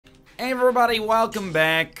Hey everybody, welcome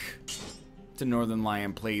back to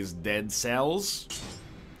Northernlion Plays Dead Cells.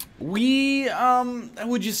 We,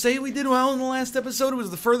 would you say we did well in the last episode? It was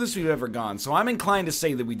the furthest we've ever gone, so I'm inclined to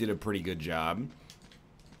say that we did a pretty good job.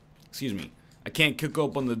 Excuse me. I can't kick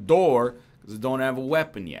open the door because I don't have a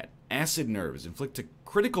weapon yet. Acid nerves. Inflict a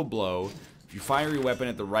critical blow if you fire your weapon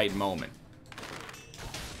at the right moment.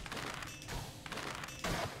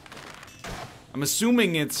 I'm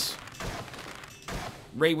assuming it's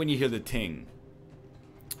right when you hear the ting.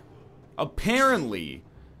 Apparently,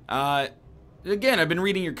 again, I've been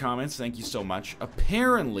reading your comments, thank you so much.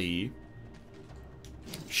 Apparently,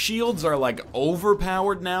 shields are like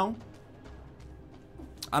overpowered now.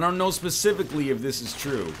 I don't know specifically if this is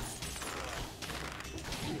true.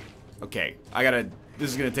 Okay,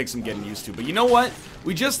 this is gonna take some getting used to, but you know what?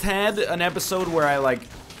 We just had an episode where I like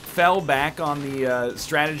fell back on the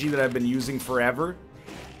strategy that I've been using forever.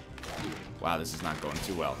 Wow, this is not going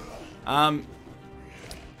too well.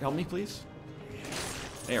 Help me, please.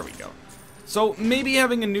 There we go. So, maybe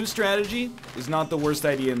having a new strategy is not the worst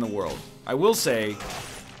idea in the world. I will say,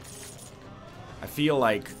 I feel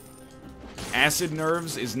like acid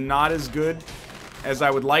nerves is not as good as I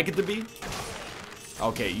would like it to be.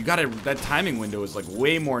 Okay, that timing window is like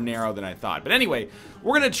way more narrow than I thought. But anyway,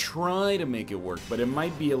 we're gonna try to make it work, but it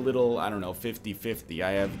might be a little, I don't know, 50-50.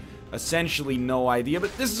 I have essentially no idea,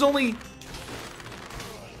 but this is only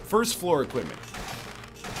first floor equipment.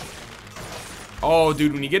 Oh,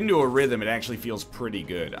 dude, when you get into a rhythm, it actually feels pretty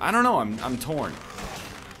good. I don't know, I'm torn.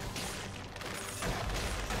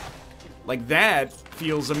 Like, that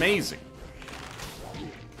feels amazing.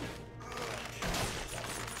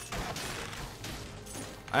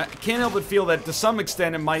 I can't help but feel that to some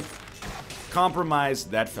extent it might compromise.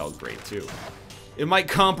 That felt great too. It might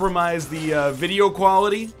compromise the video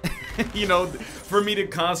quality. You know, for me to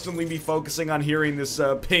constantly be focusing on hearing this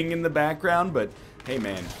ping in the background, but hey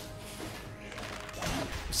man.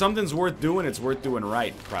 If something's worth doing, it's worth doing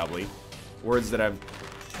right, probably. Words that I've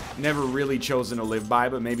never really chosen to live by,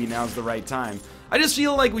 but maybe now's the right time. I just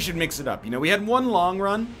feel like we should mix it up. You know, we had one long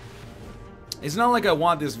run. It's not like I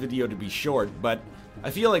want this video to be short, but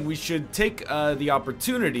I feel like we should take the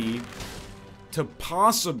opportunity to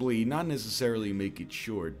possibly, not necessarily make it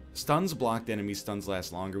short. Stuns blocked enemies, stuns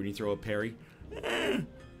last longer when you throw a parry. It's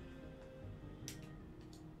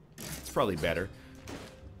probably better.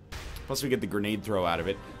 Plus we get the grenade throw out of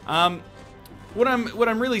it. What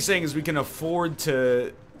I'm really saying is we can afford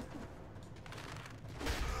to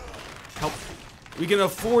help. We can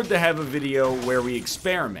afford to have a video where we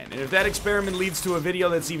experiment. And if that experiment leads to a video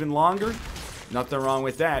that's even longer, nothing wrong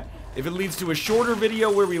with that. If it leads to a shorter video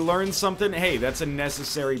where we learn something, hey, that's a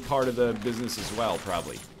necessary part of the business as well,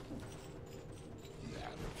 probably.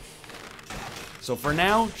 So for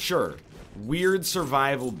now, sure. Weird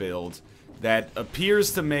survival build that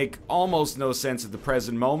appears to make almost no sense at the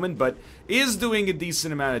present moment, but is doing a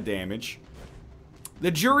decent amount of damage. The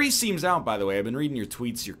jury seems out, by the way. I've been reading your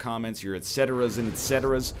tweets, your comments, your et ceteras and et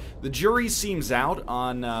ceteras. The jury seems out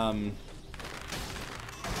on,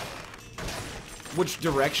 which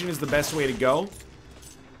direction is the best way to go.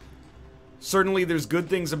 Certainly there's good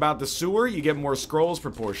things about the sewer. You get more scrolls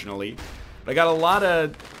proportionally. But I got a lot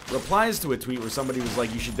of replies to a tweet where somebody was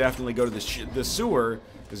like, you should definitely go to the sewer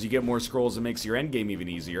because you get more scrolls and makes your endgame even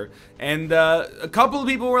easier. And a couple of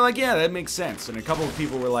people were like, yeah, that makes sense. And a couple of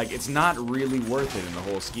people were like, it's not really worth it in the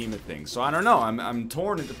whole scheme of things. So I don't know. I'm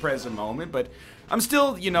torn at the present moment, but I'm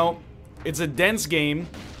still, you know, it's a dense game.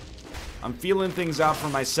 I'm feeling things out for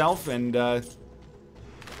myself and,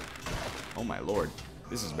 oh my lord,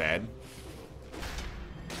 this is bad.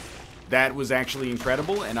 That was actually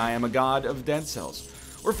incredible, and I am a god of Dead Cells.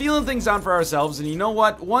 We're feeling things out for ourselves, and you know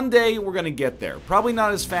what? One day we're gonna get there. Probably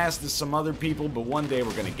not as fast as some other people, but one day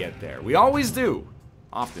we're gonna get there. We always do.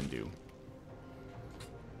 Often do.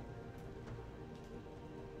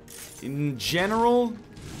 In general,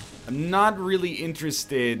 I'm not really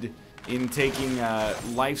interested in taking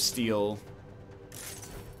lifesteal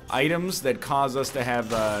items that cause us to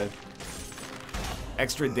have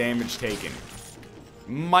extra damage taken.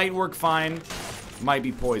 Might work fine, might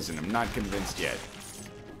be poison. I'm not convinced yet.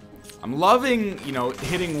 I'm loving, you know,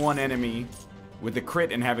 hitting one enemy with a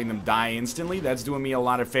crit and having them die instantly. That's doing me a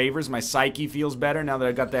lot of favors. My psyche feels better now that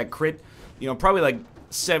I got that crit. You know, probably like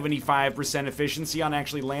 75% efficiency on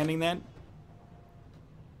actually landing that.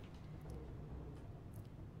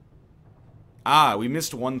 Ah, we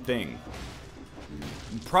missed one thing.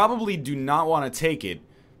 Probably do not want to take it.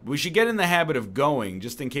 We should get in the habit of going,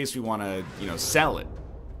 just in case we want to, you know, sell it.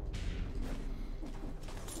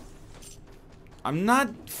 I'm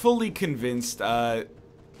not fully convinced,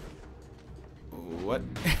 What?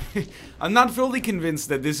 I'm not fully convinced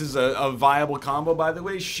that this is a viable combo, by the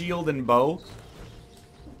way. Shield and bow.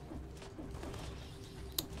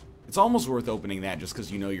 It's almost worth opening that just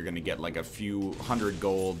because you know you're going to get like a few hundred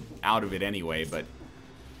gold out of it anyway, but...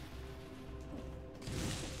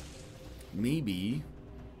 Maybe...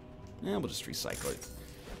 Yeah, we'll just recycle it.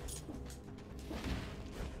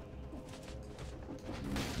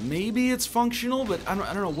 Maybe it's functional, but I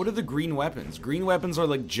don't know. What are the green weapons? Green weapons are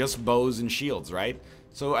like just bows and shields, right?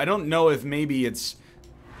 So I don't know if maybe it's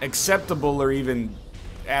acceptable or even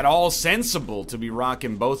at all sensible to be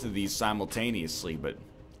rocking both of these simultaneously, but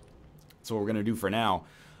that's what we're going to do for now.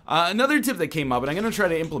 Another tip that came up, and I'm going to try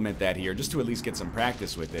to implement that here just to at least get some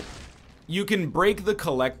practice with it. You can break the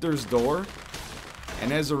collector's door,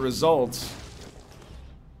 and as a result...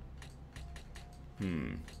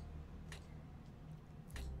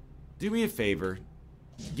 Do me a favor.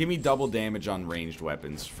 Give me double damage on ranged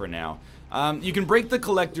weapons for now. You can break the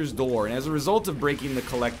collector's door, and as a result of breaking the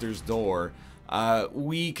collector's door,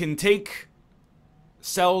 we can take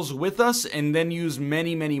cells with us and then use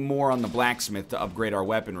many, many more on the blacksmith to upgrade our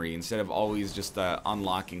weaponry instead of always just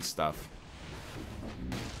unlocking stuff.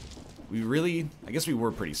 We really... I guess we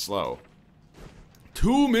were pretty slow.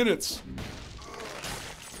 2 minutes!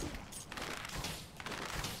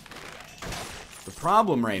 The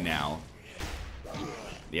problem right now...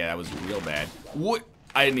 Yeah, that was real bad. What?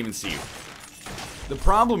 I didn't even see you. The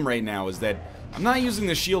problem right now is that I'm not using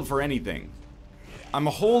the shield for anything. I'm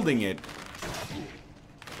holding it...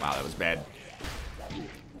 Wow, that was bad.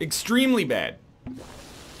 Extremely bad.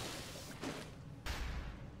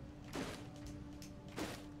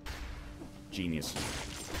 Genius.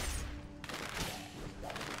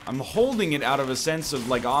 I'm holding it out of a sense of,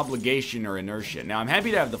 like, obligation or inertia. Now, I'm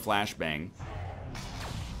happy to have the flashbang.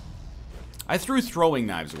 I threw throwing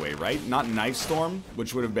knives away, right? Not knife storm,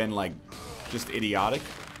 which would have been, like, just idiotic.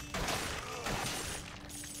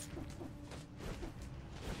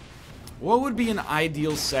 What would be an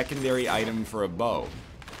ideal secondary item for a bow?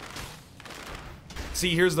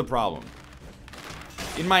 See, here's the problem.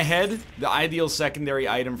 In my head, the ideal secondary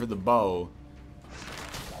item for the bow...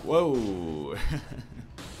 Whoa...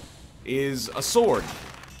 is a sword.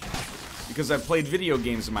 Because I've played video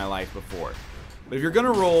games in my life before. But if you're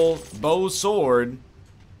gonna roll bow sword,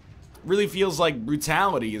 really feels like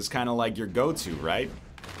brutality is kind of like your go-to, right?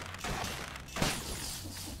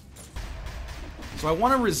 So I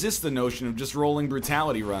want to resist the notion of just rolling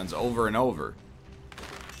brutality runs over and over.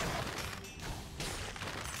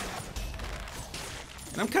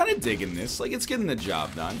 And I'm kind of digging this, like it's getting the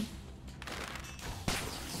job done.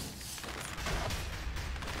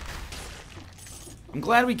 I'm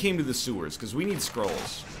glad we came to the sewers, because we need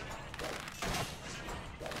scrolls.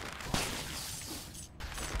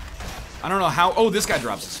 I don't know how... Oh, this guy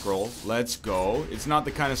drops a scroll. Let's go. It's not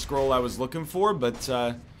the kind of scroll I was looking for, but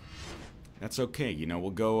that's okay. You know,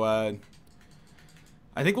 we'll go... I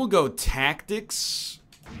think we'll go tactics.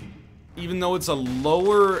 Even though it's a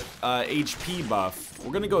lower HP buff,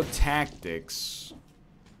 we're going to go tactics.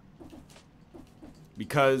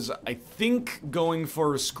 Because I think going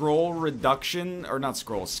for scroll reduction, or not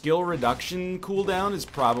scroll, skill reduction cooldown is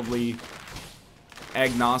probably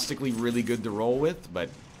agnostically really good to roll with, but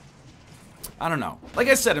I don't know. Like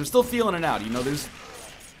I said, I'm still feeling it out, you know,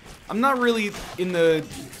 I'm not really in the...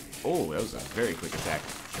 Oh, that was a very quick attack.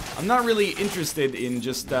 I'm not really interested in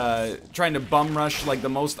just trying to bum rush like the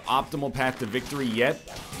most optimal path to victory yet.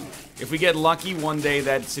 If we get lucky, one day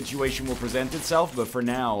that situation will present itself, but for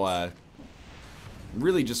now, I'm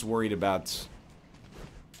really just worried about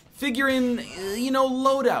figuring, you know,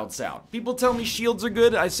 loadouts out. People tell me shields are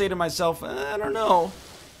good. I say to myself, I don't know.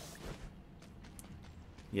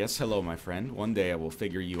 Yes, hello, my friend. One day I will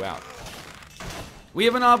figure you out. We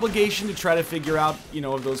have an obligation to try to figure out, you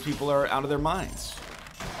know, if those people are out of their minds.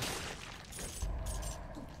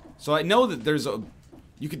 So I know that there's a...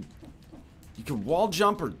 You could wall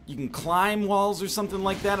jump, or you can climb walls or something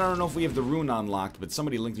like that. I don't know if we have the rune unlocked, but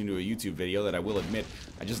somebody linked me to a YouTube video that I will admit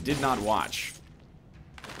I just did not watch.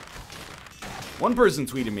 One person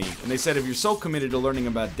tweeted me, and they said, if you're so committed to learning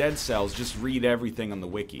about dead cells, just read everything on the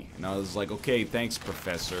wiki. And I was like, okay, thanks,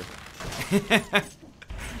 professor.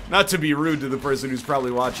 Not to be rude to the person who's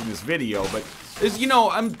probably watching this video, but, you know,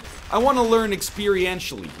 I want to learn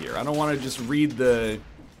experientially here. I don't want to just read the...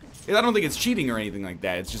 I don't think it's cheating or anything like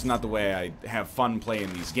that. It's just not the way I have fun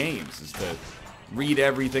playing these games, is to read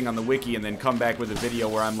everything on the wiki and then come back with a video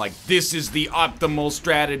where I'm like, this is the optimal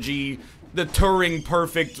strategy, the Turing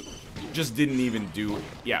perfect, just didn't even do it.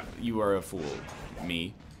 Yeah, you are a fool,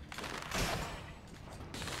 me.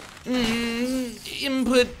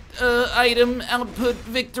 Input, item, output,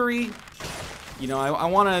 victory. You know, I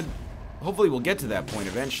want to... Hopefully we'll get to that point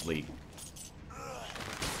eventually.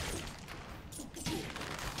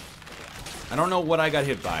 I don't know what I got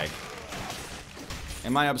hit by.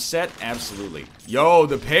 Am I upset? Absolutely. Yo,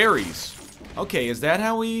 the parries. Okay, is that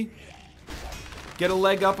how we get a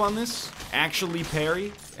leg up on this? Actually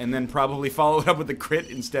parry, and then probably follow it up with a crit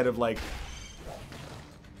instead of, like,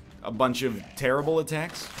 a bunch of terrible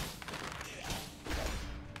attacks?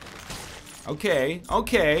 Okay,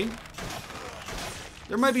 okay.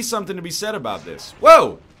 There might be something to be said about this.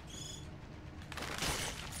 Whoa!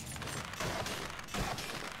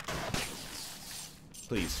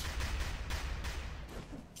 Please.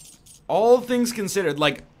 All things considered,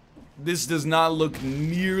 like, this does not look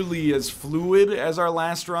nearly as fluid as our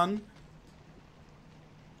last run.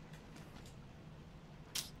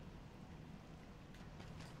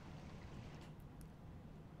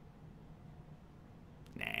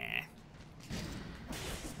 Nah.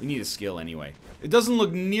 We need a skill anyway. It doesn't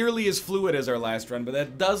look nearly as fluid as our last run, but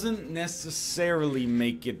that doesn't necessarily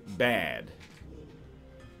make it bad.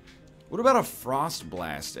 What about a frost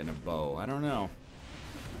blast and a bow? I don't know.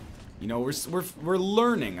 You know, we're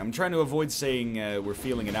learning. I'm trying to avoid saying we're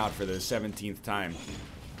feeling it out for the 17th time.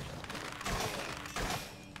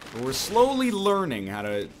 But we're slowly learning how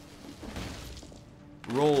to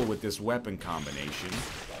roll with this weapon combination.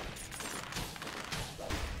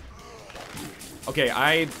 Okay,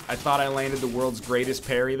 I thought I landed the world's greatest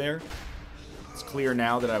parry there. It's clear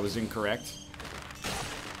now that I was incorrect.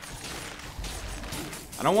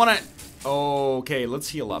 I don't want to... Okay, let's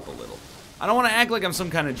heal up a little. I don't want to act like I'm some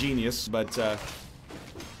kind of genius, but have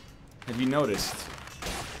you noticed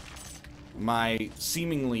my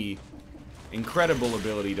seemingly incredible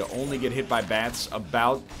ability to only get hit by bats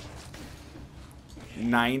about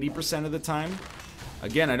 90% of the time?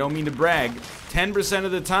 Again, I don't mean to brag. 10%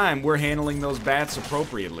 of the time, we're handling those bats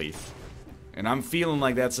appropriately. And I'm feeling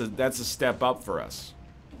like that's a step up for us.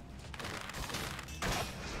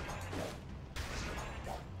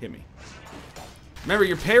 Hit me. Remember,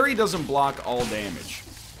 your parry doesn't block all damage.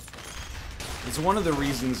 It's one of the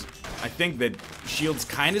reasons I think that shields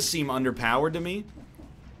kind of seem underpowered to me.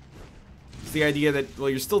 It's the idea that, well,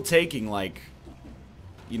 you're still taking, like,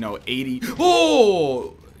 you know, 80...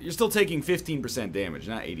 Oh! You're still taking 15% damage,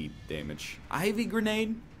 not 80 damage. Ivy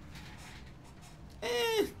grenade?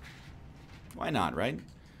 Eh. Why not, right?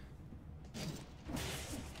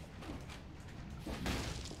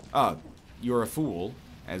 Oh, you're a fool,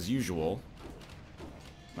 as usual.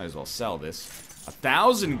 Might as well sell this.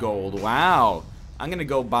 1,000 gold, wow. I'm gonna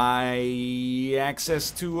go buy access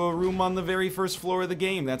to a room on the very first floor of the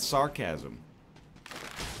game. That's sarcasm.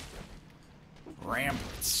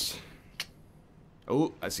 Ramparts.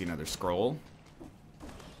 Oh, I see another scroll.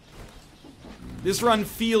 This run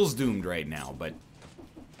feels doomed right now, but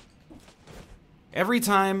every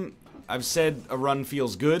time I've said a run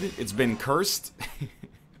feels good, it's been cursed.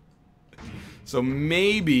 So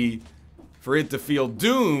maybe for it to feel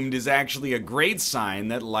doomed is actually a great sign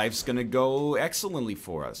that life's gonna go excellently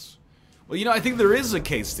for us. Well, you know, I think there is a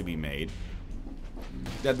case to be made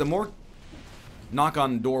that the more... Knock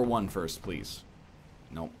on door 1 first, please.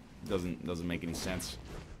 Nope. Doesn't make any sense.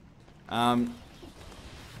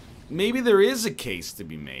 Maybe there is a case to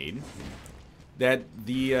be made that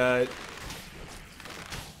the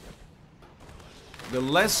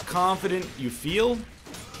less confident you feel,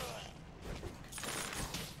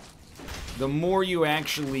 the more you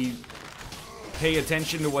actually pay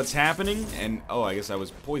attention to what's happening. And oh, I guess I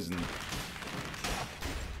was poisoned.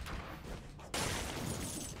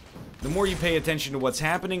 The more you pay attention to what's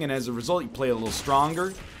happening, and as a result, you play a little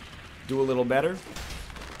stronger. Do a little better.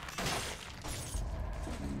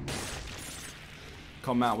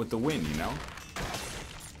 Come out with the win, you know?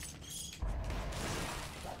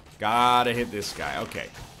 Gotta hit this guy. Okay.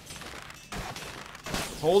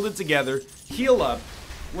 Hold it together. Heal up.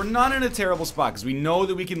 We're not in a terrible spot, because we know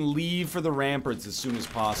that we can leave for the ramparts as soon as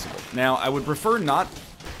possible. Now, I would prefer not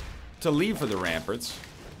to leave for the ramparts.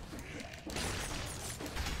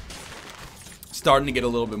 Starting to get a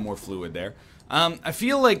little bit more fluid there. I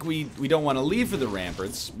feel like we don't want to leave for the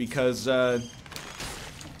ramparts because we're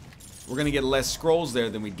going to get less scrolls there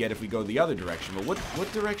than we'd get if we go the other direction. But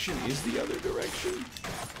what direction is the other direction?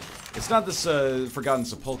 It's not this Forgotten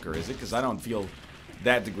Sepulchre, is it? Because I don't feel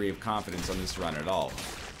that degree of confidence on this run at all.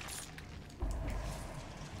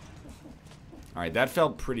 Alright, that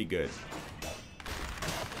felt pretty good.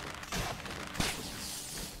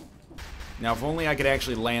 Now, if only I could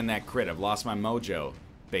actually land that crit. I've lost my mojo,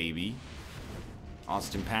 baby.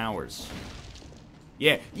 Austin Powers.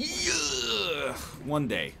 Yeah. Yeah. One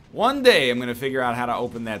day I'm gonna figure out how to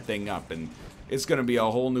open that thing up, and it's gonna be a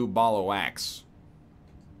whole new ball of wax.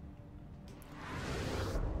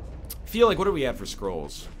 feel like, what are we at for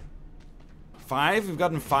scrolls? 5? We've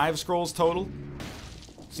gotten 5 scrolls total?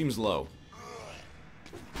 Seems low.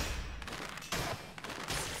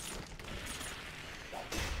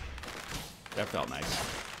 That felt nice.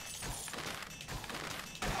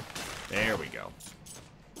 There we go.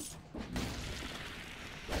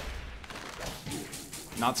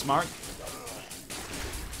 Not smart.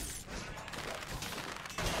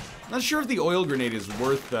 Not sure if the oil grenade is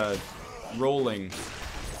worth rolling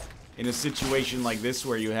in a situation like this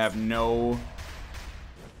where you have no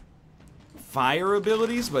fire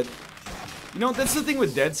abilities, but you know, that's the thing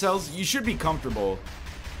with Dead Cells. You should be comfortable.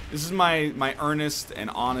 This is my earnest and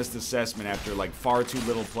honest assessment after like far too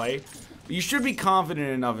little play. But you should be confident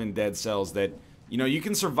enough in Dead Cells that, you know, you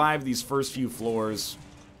can survive these first few floors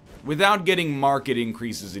without getting market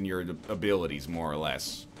increases in your abilities, more or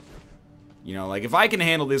less. You know, like if I can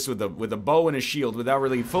handle this with a bow and a shield without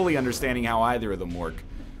really fully understanding how either of them work,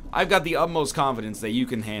 I've got the utmost confidence that you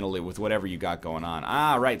can handle it with whatever you got going on.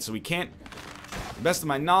 Ah, right, so we can't, to the best of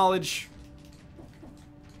my knowledge,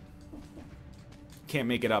 can't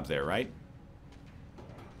make it up there, right?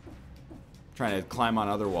 Trying to climb on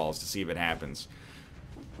other walls to see if it happens.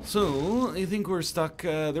 So, I think we're stuck,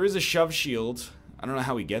 there is a shove shield. I don't know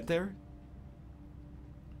how we get there.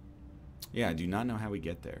 Yeah, I do not know how we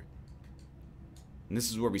get there. And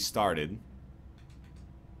this is where we started.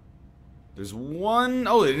 There's one...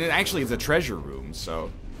 Oh, it actually is a treasure room, so...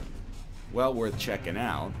 Well worth checking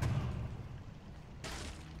out.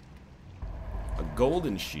 A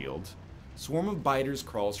golden shield. Swarm of biters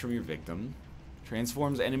crawls from your victim.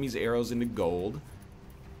 Transforms enemies' arrows into gold.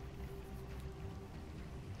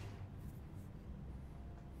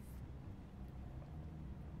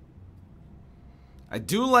 I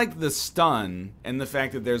do like the stun and the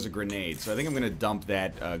fact that there's a grenade, so I think I'm going to dump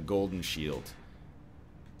that golden shield.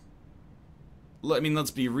 I mean, let's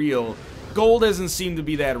be real. Gold doesn't seem to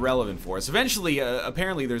be that relevant for us. Eventually,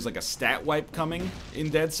 apparently there's like a stat wipe coming in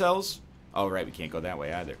Dead Cells. Oh, right, we can't go that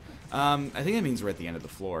way either. I think that means we're at the end of the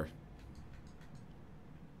floor.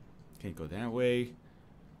 Can't go that way.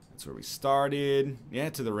 That's where we started. Yeah,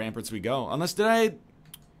 to the ramparts we go. Unless, did I...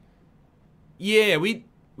 Yeah, we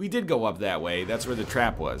did go up that way. That's where the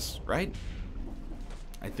trap was, right?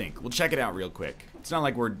 I think. We'll check it out real quick. It's not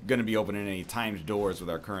like we're going to be opening any timed doors with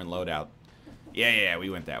our current loadout. Yeah, we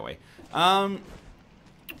went that way. Apparently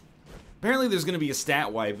there's going to be a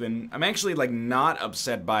stat wipe, and I'm actually, like, not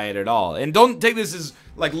upset by it at all. And don't take this as,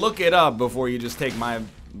 like, look it up before you just take my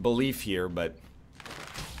belief here, but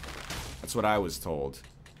that's what I was told.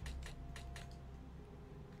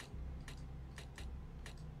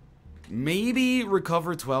 Maybe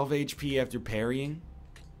recover 12 HP after parrying?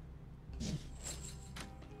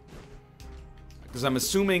 Because I'm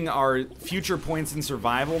assuming our future points in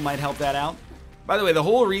survival might help that out. By the way, the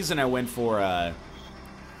whole reason I went for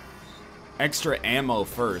extra ammo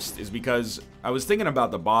first is because I was thinking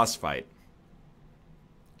about the boss fight.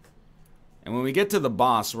 And when we get to the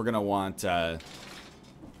boss, we're going to want a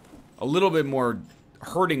little bit more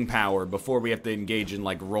hurting power before we have to engage in,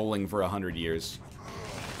 like, rolling for 100 years.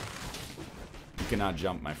 You cannot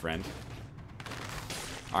jump, my friend.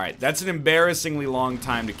 Alright, that's an embarrassingly long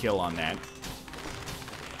time to kill on that.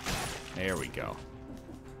 There we go.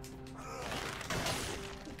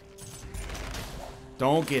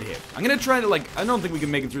 Don't get hit. I'm gonna try to, like, I don't think we can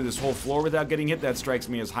make it through this whole floor without getting hit. That strikes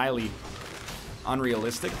me as highly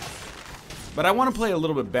unrealistic. But I want to play a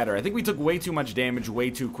little bit better. I think we took way too much damage way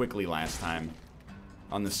too quickly last time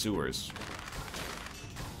on the sewers.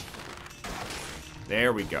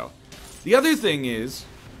 There we go. The other thing is,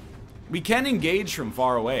 we can engage from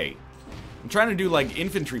far away. I'm trying to do, like,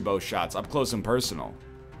 infantry bow shots up close and personal.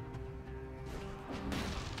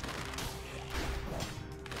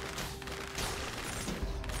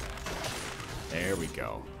 There we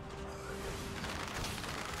go.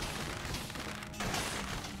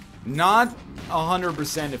 Not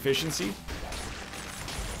 100% efficiency.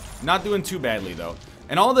 Not doing too badly, though.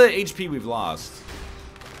 And all the HP we've lost.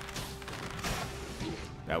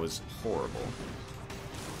 That was horrible.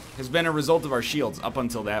 Has been a result of our shields up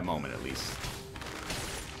until that moment, at least.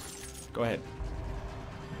 Go ahead.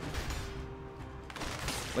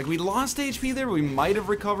 Like, we lost HP there, but we might have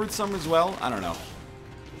recovered some as well. I don't know.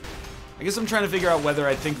 I guess I'm trying to figure out whether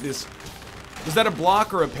I think this... Was that a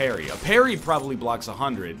block or a parry? A parry probably blocks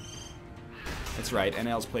 100. That's right,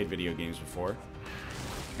 NL's played video games before.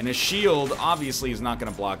 And a shield, obviously, is not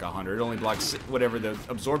going to block 100. It only blocks whatever the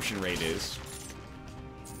absorption rate is.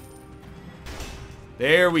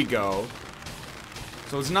 There we go.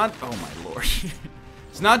 So it's not... Oh, my lord.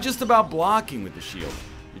 It's not just about blocking with the shield.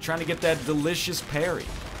 You're trying to get that delicious parry.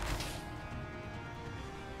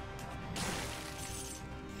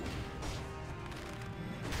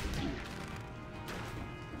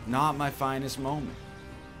 Not my finest moment.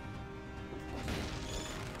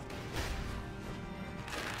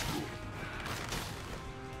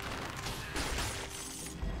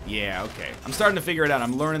 Yeah, okay. I'm starting to figure it out.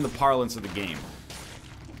 I'm learning the parlance of the game.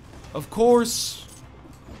 Of course,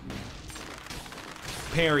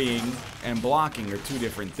 parrying and blocking are two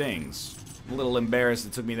different things. I'm a little embarrassed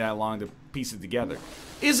it took me that long to piece it together.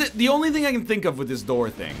 Is it the only thing I can think of with this door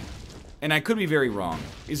thing, and I could be very wrong,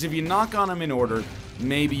 is if you knock on them in order,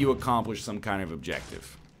 maybe you accomplish some kind of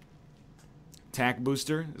objective. Attack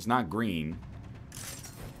booster is not green.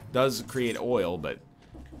 Does create oil, but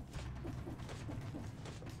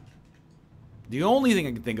the only thing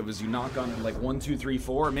I can think of is you knock on it like 1, 2, 3,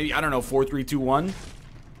 4, maybe, I don't know, 4, 3, 2, 1.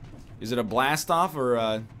 Is it a blast off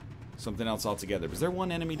or something else altogether? Was there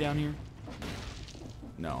one enemy down here?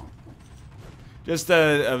 No. Just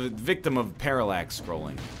a victim of parallax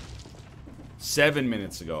scrolling. 7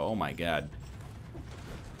 minutes ago. Oh my god.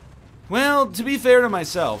 Well, to be fair to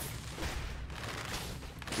myself,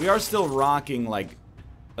 we are still rocking like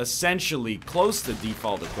essentially close to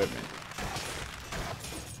default equipment.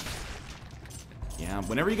 Yeah,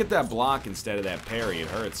 whenever you get that block instead of that parry, it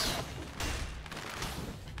hurts.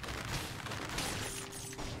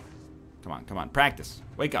 Come on, come on. Practice.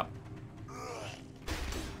 Wake up.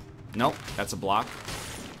 Nope, that's a block.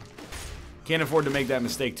 Can't afford to make that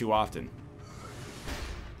mistake too often.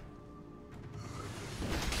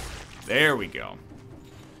 There we go.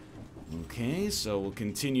 Okay, so we'll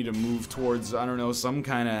continue to move towards, I don't know, some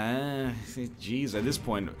kind of... Jeez, at this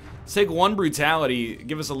point, let's take one brutality,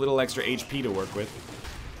 give us a little extra HP to work with.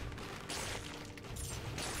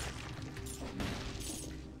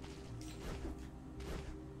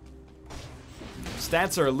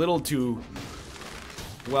 Stats are a little too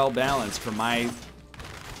well balanced for my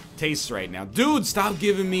tastes right now. Dude, stop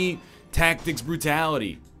giving me tactics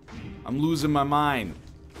brutality. I'm losing my mind.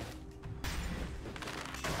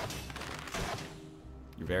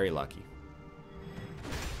 You're very lucky.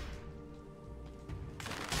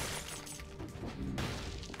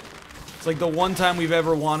 It's like the one time we've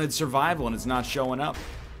ever wanted survival and it's not showing up.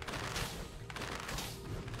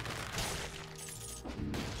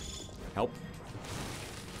 Help.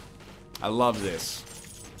 I love this.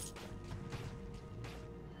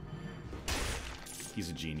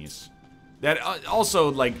 He's a genius. That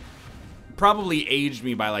also, like, probably aged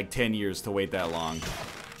me by like 10 years to wait that long.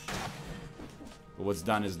 But what's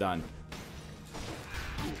done is done.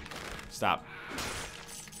 Stop.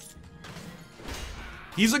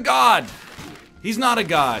 He's a god! He's not a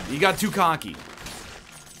god. He got too cocky.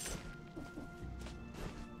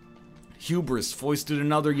 Hubris foisted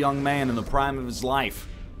another young man in the prime of his life,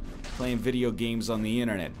 playing video games on the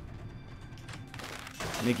internet,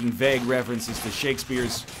 making vague references to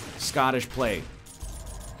Shakespeare's Scottish play,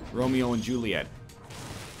 Romeo and Juliet.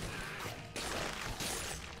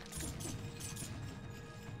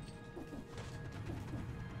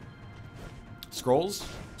 Scrolls?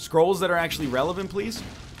 Scrolls that are actually relevant, please?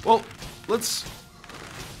 Well, let's...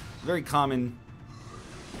 Very common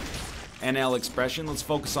NL expression. Let's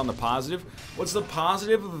focus on the positive. What's the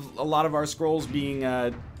positive of a lot of our scrolls being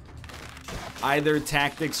either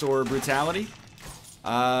tactics or brutality?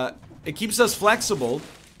 It keeps us flexible,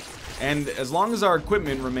 and as long as our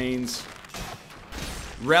equipment remains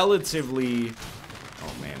relatively...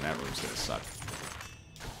 Oh man, that room's gonna suck.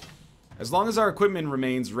 As long as our equipment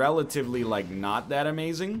remains relatively, like, not that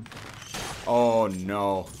amazing... Oh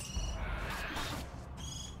no.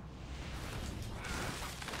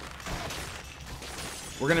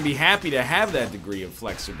 We're gonna be happy to have that degree of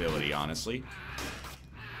flexibility, honestly.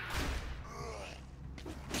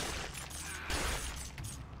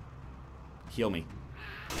 Heal me.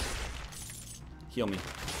 Heal me.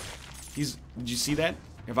 Did you see that?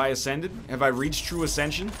 Have I ascended? Have I reached true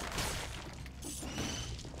ascension?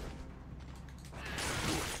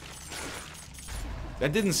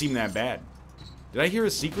 That didn't seem that bad. Did I hear a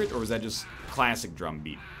secret, or was that just classic drum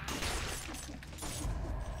beat?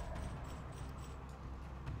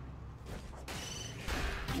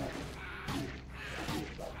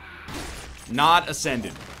 Not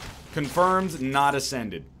ascended. Confirmed, not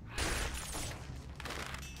ascended.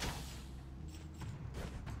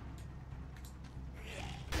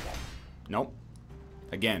 Nope.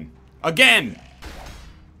 Again. Again!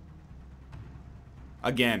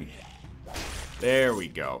 Again. There we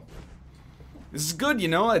go. This is good, you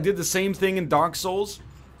know? I did the same thing in Dark Souls.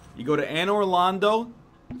 You go to Anor Londo.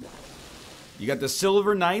 You got the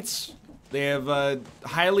Silver Knights. They have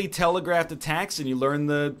highly telegraphed attacks, and you learn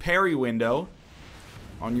the parry window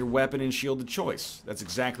on your weapon and shield of choice. That's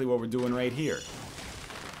exactly what we're doing right here.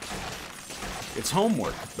 It's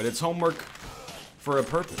homework, but it's homework for a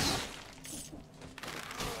purpose.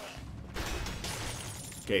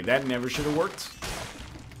 Okay, that never should have worked.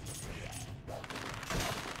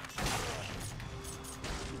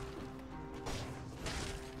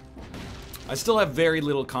 I still have very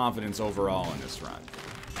little confidence overall in this run.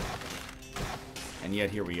 And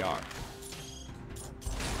yet here we are.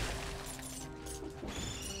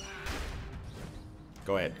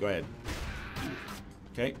 Go ahead, go ahead.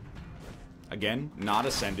 Okay. Again, not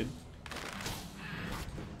ascended.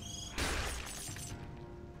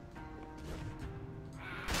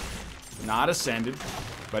 Not ascended,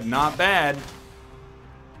 but not bad.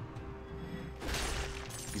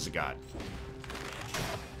 He's a god.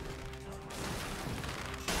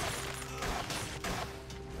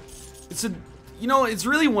 It's a, you know, it's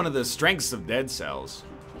really one of the strengths of Dead Cells.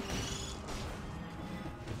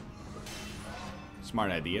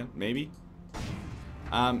 Smart idea, maybe.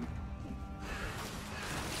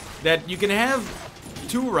 That you can have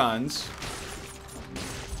two runs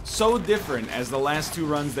so different as the last two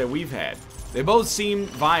runs that we've had. They both seem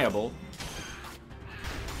viable.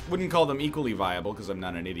 Wouldn't call them equally viable because I'm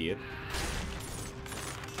not an idiot.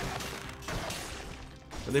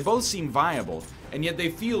 But they both seem viable, and yet they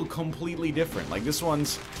feel completely different. Like this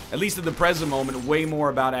one's, at least at the present moment, way more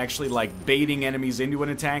about actually like baiting enemies into an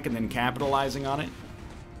attack and then capitalizing on it.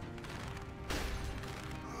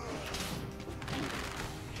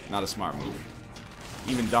 Not a smart move.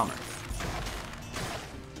 Even dumber.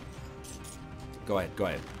 Go ahead, go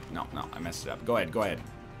ahead. No, no, I messed it up. Go ahead, go ahead.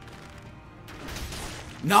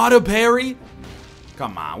 Not a parry?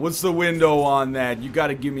 Come on, what's the window on that? You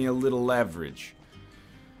gotta give me a little leverage.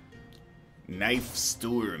 Knife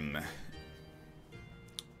Storm.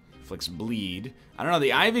 Flicks bleed. I don't know,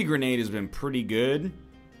 the Ivy Grenade has been pretty good.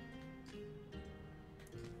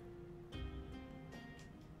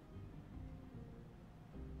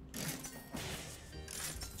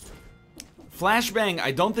 Flashbang,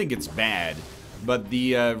 I don't think it's bad, but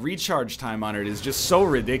the recharge time on it is just so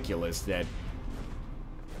ridiculous that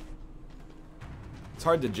it's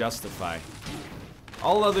hard to justify.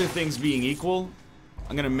 All other things being equal,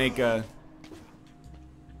 I'm gonna make a...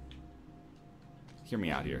 Hear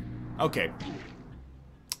me out here. Okay.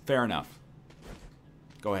 Fair enough.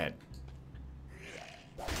 Go ahead.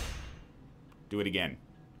 Do it again.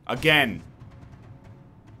 Again!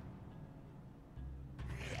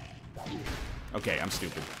 Okay, I'm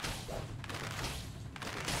stupid.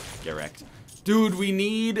 Get wrecked. Dude, we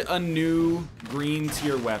need a new green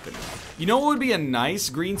tier weapon. You know what would be a nice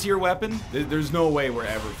green tier weapon? There's no way we're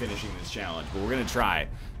ever finishing this challenge, but we're gonna try.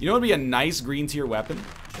 You know what would be a nice green tier weapon?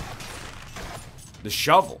 The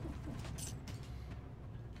shovel.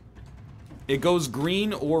 It goes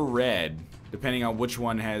green or red, depending on which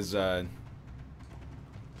one has a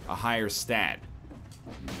higher stat.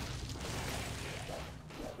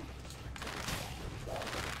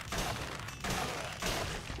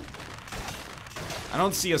 I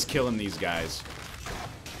don't see us killing these guys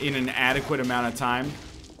in an adequate amount of time.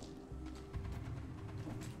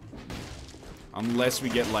 Unless we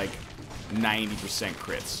get like 90%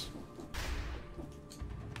 crits.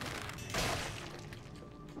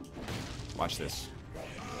 Watch this.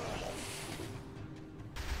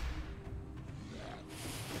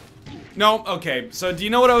 No, okay. So do you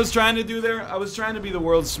know what I was trying to do there? I was trying to be the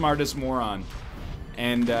world's smartest moron.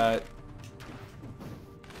 And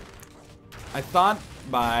I thought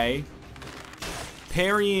by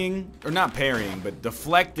parrying, or not parrying, but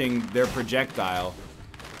deflecting their projectile,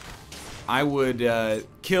 I would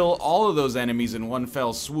kill all of those enemies in one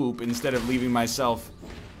fell swoop instead of leaving myself,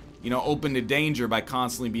 you know, open to danger by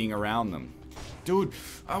constantly being around them. Dude,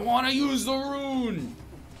 I want to use the rune!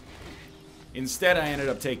 Instead, I ended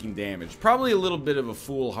up taking damage. Probably a little bit of a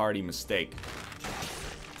foolhardy mistake.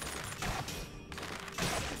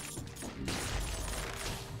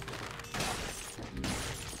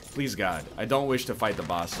 Please, God, I don't wish to fight the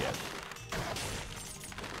boss yet.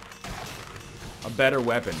 A better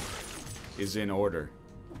weapon is in order.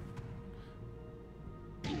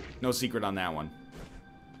 No secret on that one.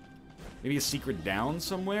 Maybe a secret down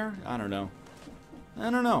somewhere? I don't know. I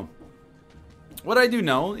don't know. What I do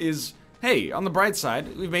know is, hey, on the bright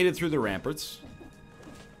side, we've made it through the ramparts.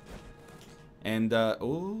 And,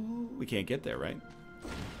 oh, we can't get there, right?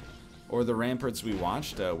 Or the ramparts we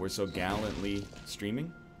watched were so gallantly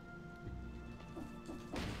streaming.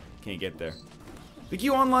 Can't get there. I think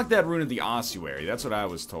you unlock that rune at the ossuary. That's what I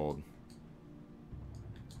was told.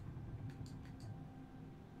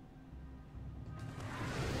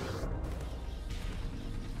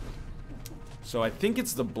 So I think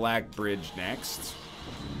it's the Black Bridge next.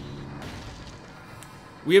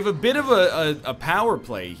 We have a bit of a power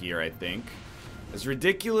play here, I think. As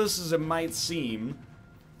ridiculous as it might seem,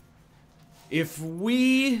 if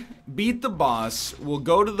we beat the boss, we'll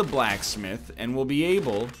go to the blacksmith and we'll be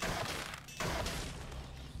able...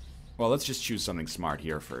 Well, let's just choose something smart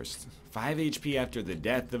here first. 5 HP after the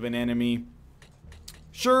death of an enemy.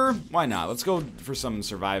 Sure, why not? Let's go for some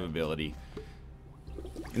survivability.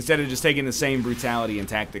 Instead of just taking the same brutality and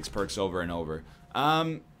tactics perks over and over.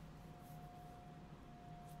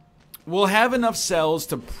 We'll have enough cells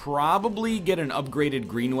to probably get an upgraded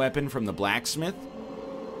green weapon from the blacksmith.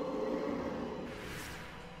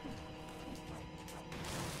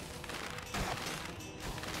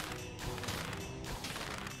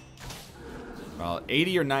 Well,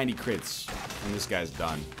 80 or 90 crits, and this guy's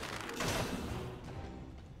done.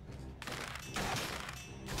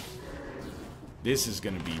 This is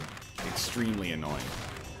going to be extremely annoying.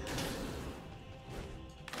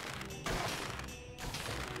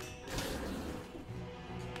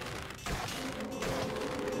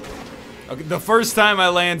 Okay, the first time I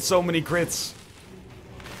land so many crits.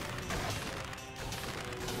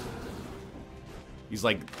 He's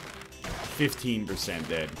like 15%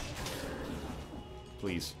 dead.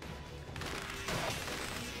 Please.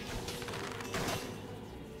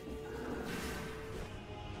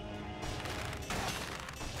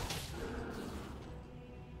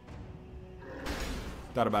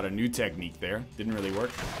 Thought about a new technique there. Didn't really work.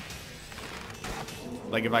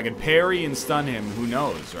 Like if I could parry and stun him, who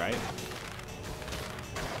knows, right?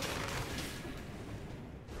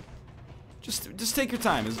 Just take your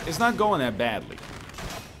time. It's not going that badly.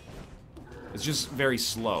 It's just very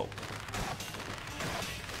slow.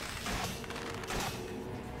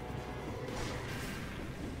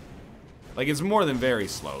 Like, it's more than very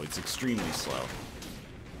slow. It's extremely slow.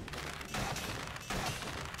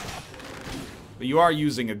 But you are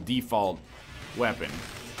using a default weapon.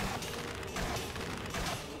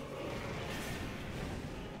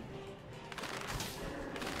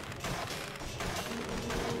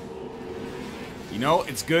 You know,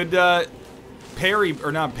 it's good parry,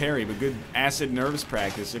 or not parry, but good acid nerves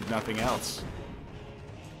practice, if nothing else.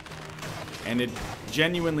 And it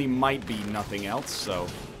genuinely might be nothing else, so...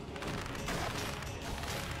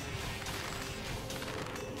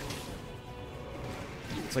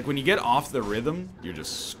 It's like when you get off the rhythm, you're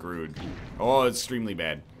just screwed. Oh, it's extremely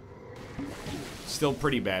bad. Still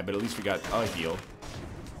pretty bad, but at least we got a heal.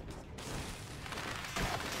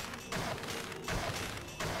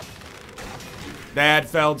 That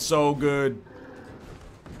felt so good.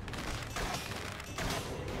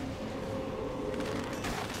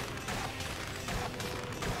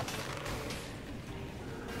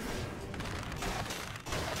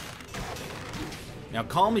 Now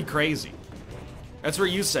call me crazy. That's where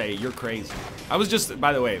you say you're crazy. I was just,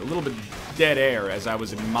 by the way, a little bit dead air as I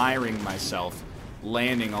was admiring myself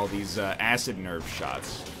landing all these acid nerve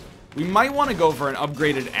shots. We might want to go for an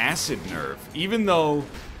upgraded acid nerve, even though,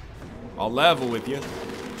 I'll level with you,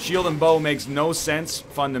 shield and bow makes no sense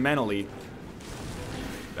fundamentally.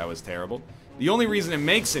 That was terrible. The only reason it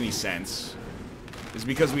makes any sense is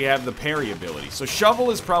because we have the parry ability. So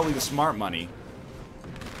shovel is probably the smart money.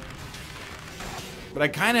 But I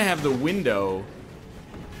kind of have the window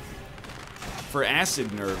for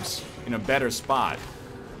acid nerves in a better spot.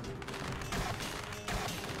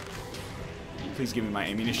 Please give me my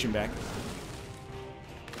ammunition back.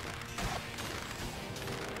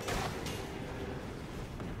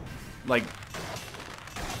 Like,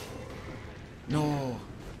 no.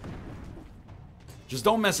 Just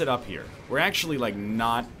don't mess it up here. We're actually, like,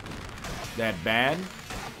 not that bad.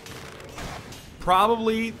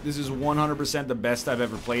 Probably, this is 100% the best I've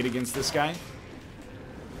ever played against this guy.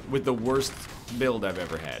 With the worst build I've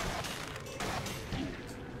ever had.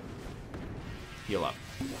 Heal up.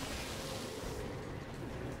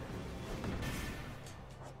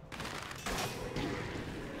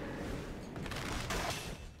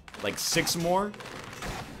 Like 6 more?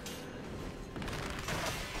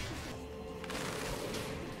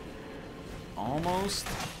 Almost.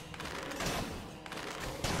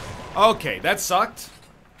 Okay, that sucked.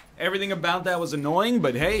 Everything about that was annoying,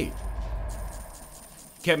 but hey.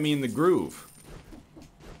 Kept me in the groove.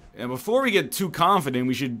 And before we get too confident,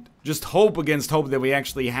 we should just hope against hope that we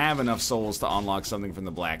actually have enough souls to unlock something from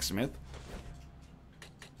the blacksmith.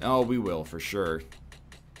 Oh, we will, for sure.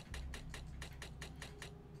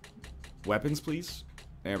 Weapons, please.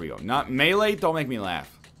 There we go. Not melee, don't make me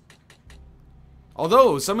laugh.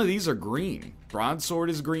 Although, some of these are green.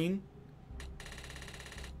 Broadsword is green.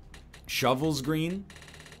 Shovel's green.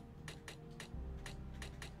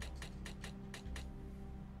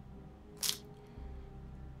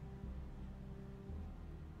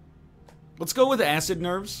 Let's go with acid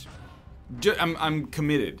nerves. I'm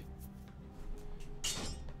committed.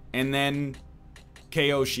 And then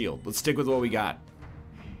KO shield. Let's stick with what we got.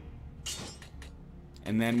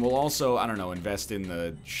 And then we'll also, I don't know, invest in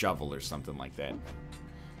the shovel or something like that.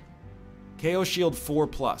 KO shield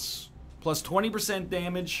 4+. Plus 20%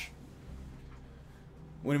 damage.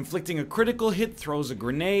 When inflicting a critical hit, throws a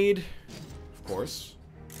grenade. Of course.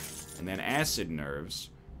 And then acid nerves.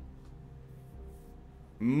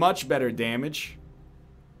 Much better damage.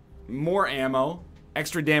 More ammo.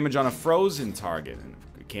 Extra damage on a frozen target. And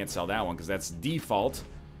we can't sell that one because that's default.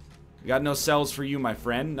 We got no sells for you, my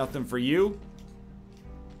friend. Nothing for you.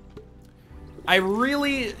 I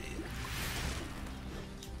really...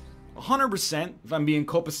 100%, if I'm being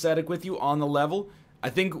copacetic with you on the level, I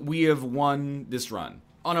think we have won this run.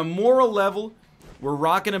 On a moral level, we're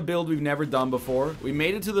rocking a build we've never done before. We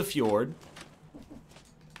made it to the fjord.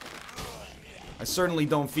 I certainly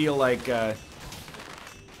don't feel like,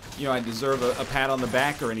 you know, I deserve a pat on the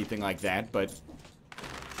back or anything like that, but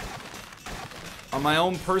on my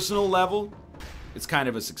own personal level, it's kind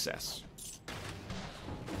of a success.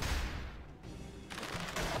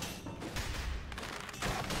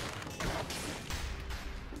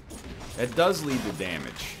 That does lead to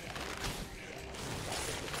damage.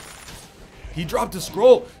 He dropped a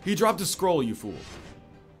scroll! He dropped a scroll, you fool.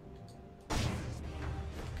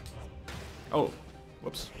 Oh,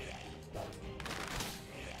 whoops.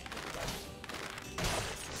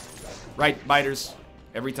 Right, biters.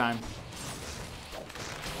 Every time.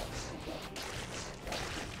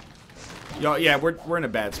 Yo, yeah, we're in a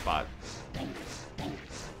bad spot.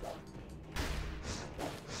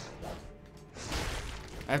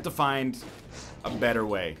 I have to find a better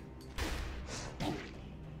way.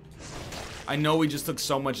 I know we just took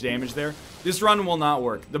so much damage there. This run will not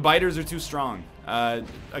work. The biters are too strong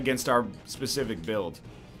against our specific build.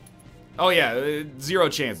 Oh yeah, 0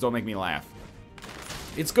 chance. Don't make me laugh.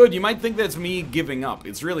 It's good. You might think that's me giving up.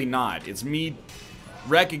 It's really not. It's me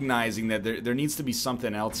recognizing that there needs to be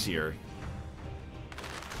something else here.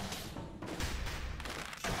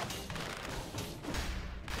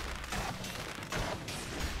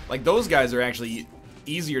 Like, those guys are actually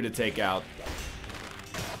easier to take out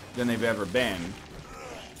than they've ever been.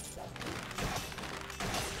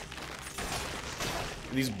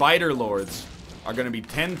 These biter lords are going to be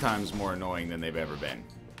 10 times more annoying than they've ever been.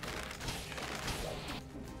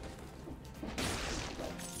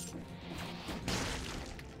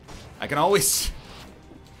 I can always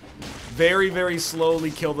very, very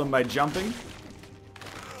slowly kill them by jumping.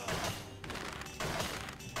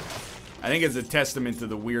 I think it's a testament to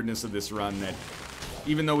the weirdness of this run that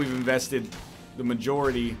even though we've invested the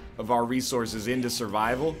majority of our resources into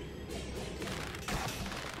survival,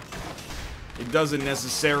 it doesn't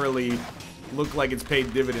necessarily look like it's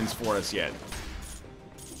paid dividends for us yet.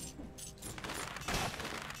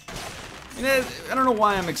 And I don't know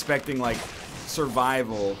why I'm expecting, like,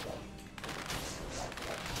 survival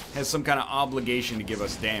has some kind of obligation to give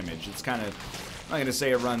us damage. It's kind of, I'm not going to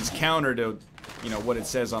say it runs counter to, you know, what it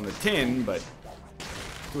says on the tin, but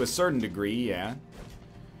to a certain degree, yeah.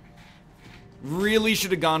 Really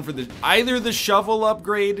should have gone for either the shovel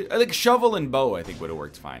upgrade. I think shovel and bow, I think, would have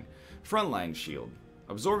worked fine. Frontline shield.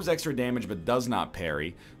 Absorbs extra damage, but does not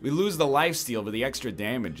parry. We lose the lifesteal, but the extra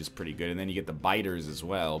damage is pretty good, and then you get the biters as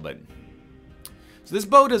well, but... So this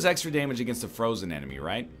bow does extra damage against a frozen enemy,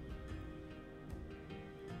 right?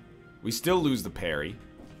 We still lose the parry.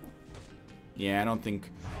 Yeah, I don't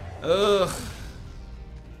think... Ugh.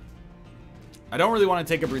 I don't really want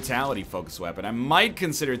to take a brutality focus weapon. I might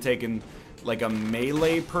consider taking like a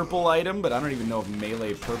melee purple item, but I don't even know if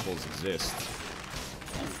melee purples exist.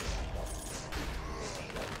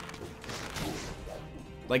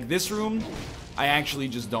 Like this room, I actually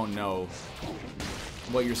just don't know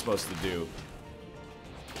what you're supposed to do.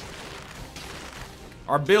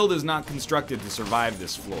 Our build is not constructed to survive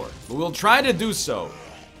this floor, but we'll try to do so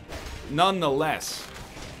nonetheless.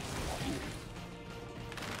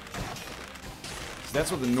 That's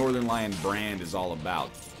what the Northernlion brand is all about.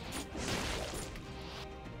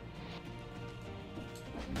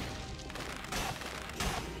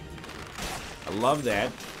 I love that.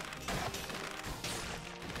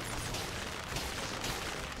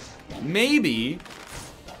 Maybe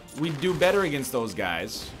we'd do better against those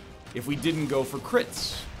guys if we didn't go for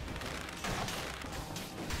crits.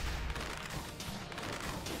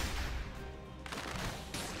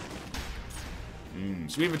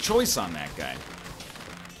 So we have a choice on that guy.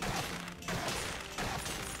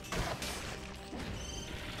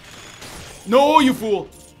 No, you fool!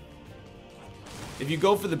 If you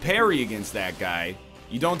go for the parry against that guy,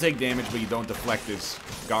 you don't take damage, but you don't deflect his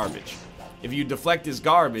garbage. If you deflect his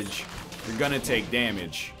garbage, you're gonna take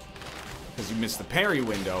damage. Because you missed the parry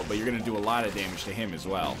window, but you're gonna do a lot of damage to him as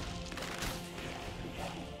well.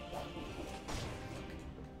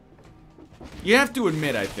 You have to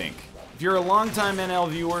admit, I think, if you're a longtime NL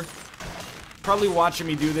viewer, probably watching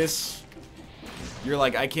me do this, you're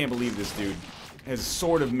like, I can't believe this dude has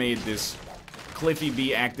sort of made this Cliffy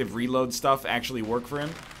B active reload stuff actually work for him.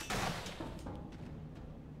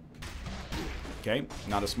 Okay,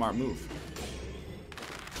 not a smart move.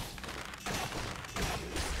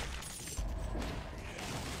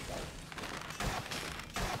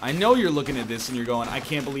 I know you're looking at this and you're going, I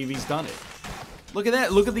can't believe he's done it. Look at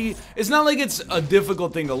that. Look at the... It's not like it's a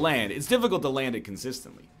difficult thing to land. It's difficult to land it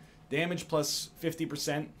consistently. Damage plus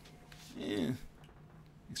 50%.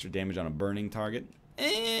 Extra damage on a burning target.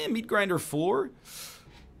 Meat grinder 4.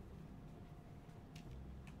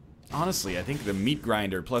 Honestly, I think the meat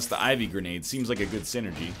grinder plus the ivy grenade seems like a good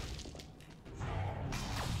synergy.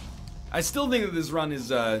 I still think that this run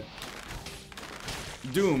is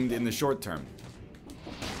doomed in the short term.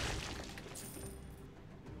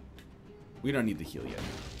 We don't need to heal yet.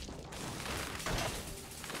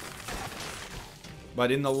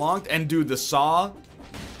 But in the long... And dude, the saw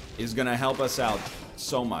is gonna help us out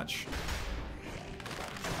so much.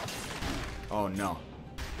 Oh no.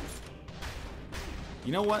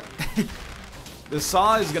 You know what? The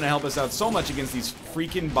saw is gonna help us out so much against these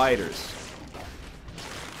freaking biters.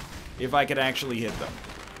 If I could actually hit them.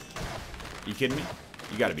 You kidding me?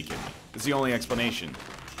 You gotta be kidding me. It's the only explanation.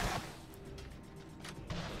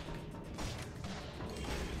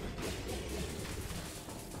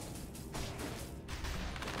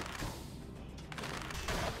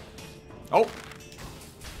 Oh!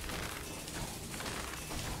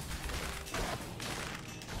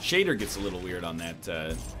 Shader gets a little weird on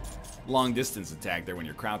that long distance attack there when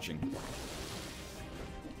you're crouching.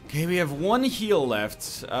 Okay, we have one heal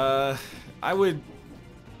left. I would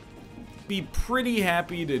be pretty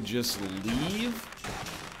happy to just leave.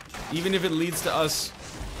 Even if it leads to us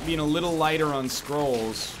being a little lighter on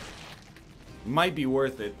scrolls. Might be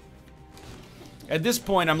worth it. At this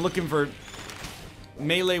point, I'm looking for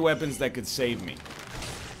melee weapons that could save me.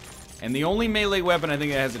 And the only melee weapon I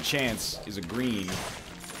think that has a chance is a green.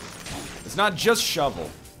 It's not just shovel.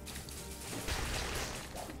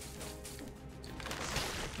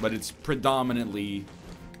 But it's predominantly...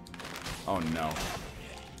 Oh no.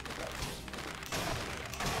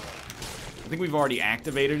 I think we've already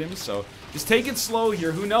activated him, so just take it slow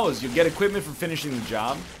here. Who knows? You'll get equipment for finishing the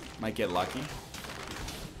job. Might get lucky.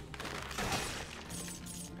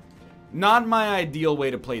 Not my ideal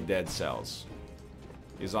way to play Dead Cells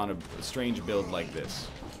is on a strange build like this.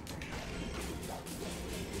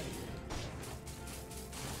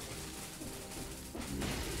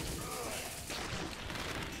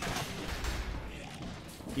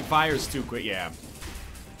 He fires too quick, yeah.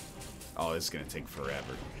 Oh, this is gonna take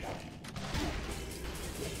forever.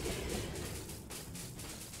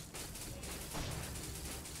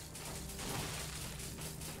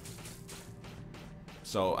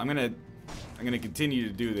 So I'm gonna continue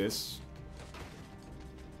to do this.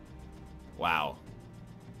 Wow.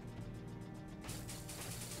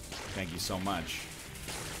 Thank you so much.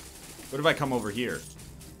 What if I come over here?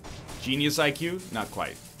 Genius IQ? Not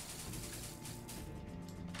quite.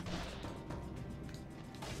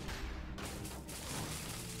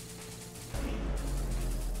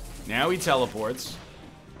 Now he teleports.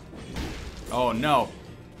 Oh no.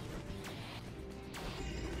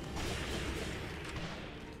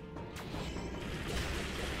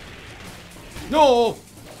 No!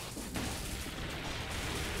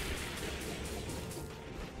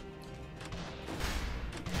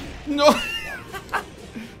 No!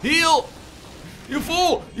 Heal! You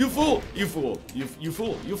fool! You fool! You fool! You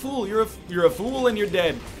fool! You fool! You're a fool and you're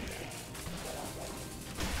dead.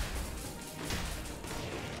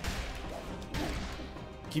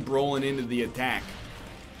 Keep rolling into the attack.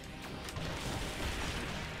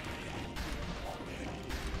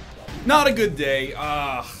 Not a good day.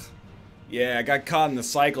 Yeah, I got caught in the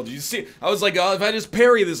cycle. Did you see? I was like, oh, if I just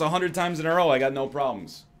parry this 100 times in a row, I got no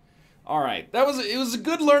problems. Alright, it was a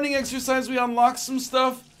good learning exercise. We unlocked some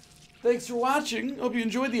stuff. Thanks for watching. Hope you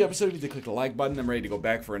enjoyed the episode. If you did, click the like button. I'm ready to go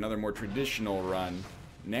back for another more traditional run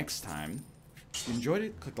next time. If you enjoyed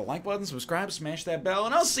it, click the like button, subscribe, smash that bell,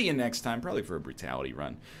 and I'll see you next time, probably for a brutality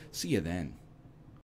run. See you then.